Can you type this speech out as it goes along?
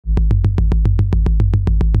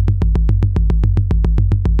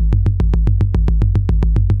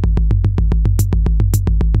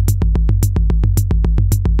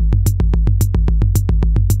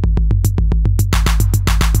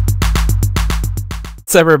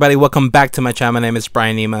What's up, everybody? Welcome back to my channel. My name is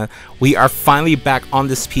Brian Nima. We are finally back on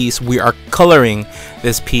this piece. We are coloring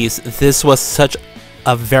this piece. This was such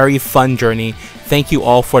a very fun journey. Thank you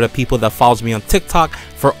all for the people that follows me on TikTok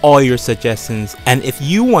for all your suggestions. And if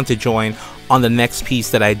you want to join on the next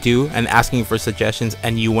piece that I do and asking for suggestions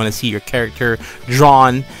and you want to see your character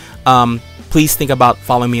drawn, please think about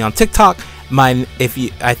following me on TikTok. I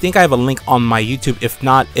think I have a link on my YouTube. If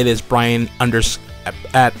not, it is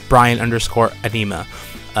at Brian_Anima.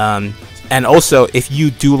 And also, if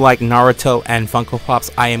you do like Naruto and Funko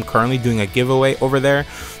Pops, I am currently doing a giveaway over there.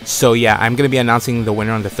 So yeah, I'm gonna be announcing the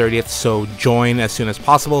winner on the 30th. So join as soon as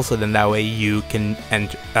possible, so then that way you can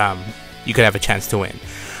you could have a chance to win.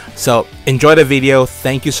 So enjoy the video.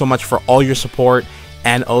 Thank you so much for all your support.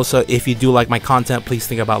 And also, if you do like my content, please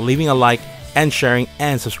think about leaving a like and sharing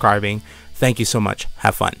and subscribing. Thank you so much.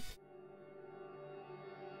 Have fun.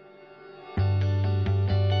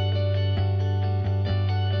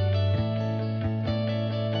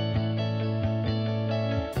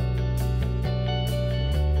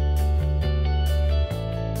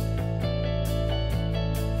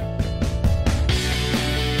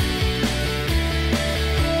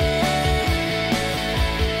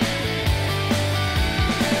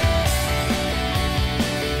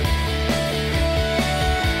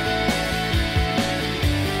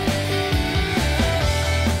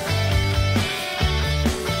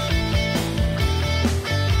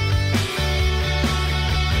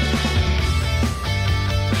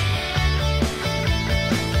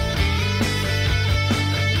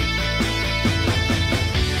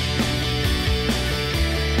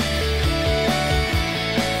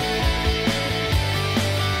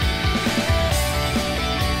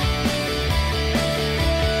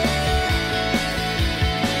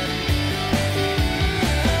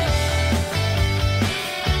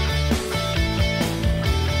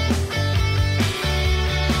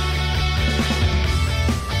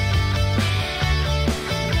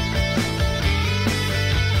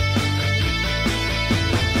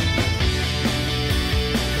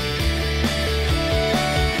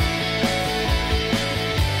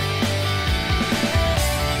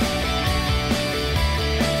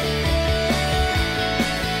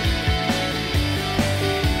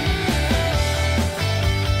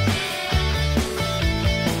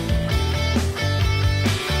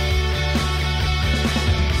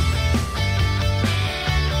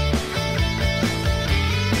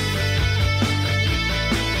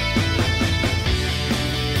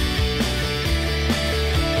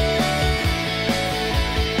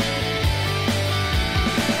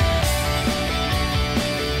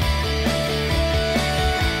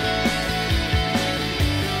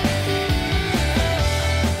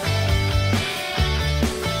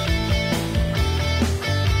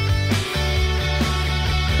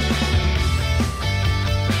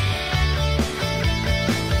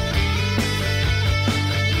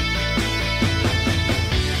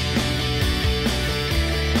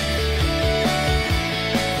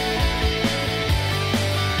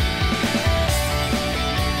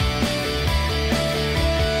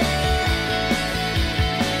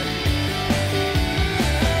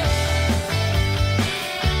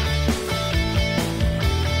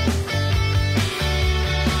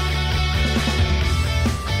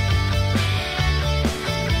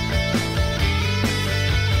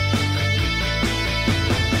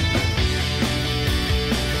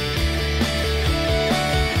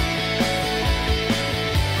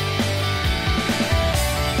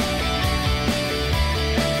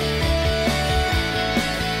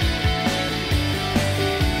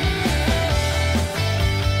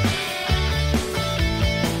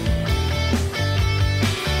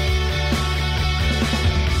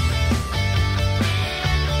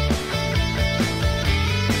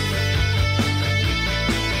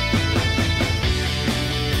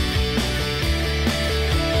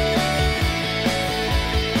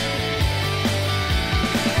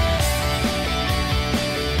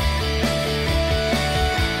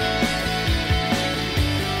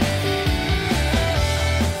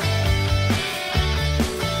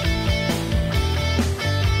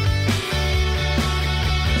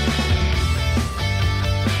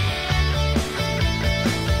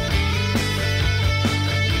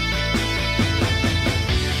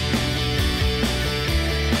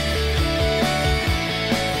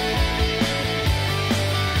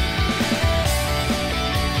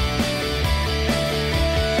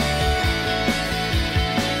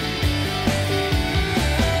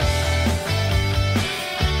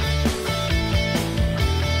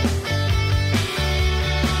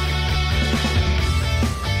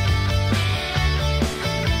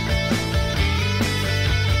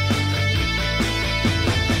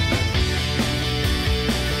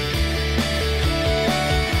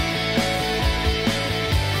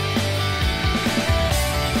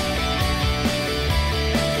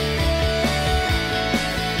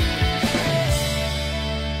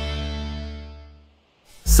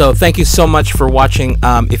 So thank you so much for watching.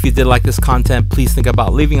 If you did like this content, please think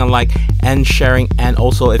about leaving a like and sharing, and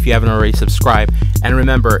also if you haven't already, subscribe. And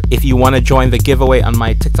remember, if you want to join the giveaway on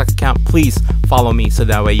my TikTok account, please follow me so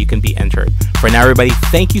that way you can be entered. For now, everybody,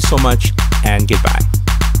 thank you so much and goodbye.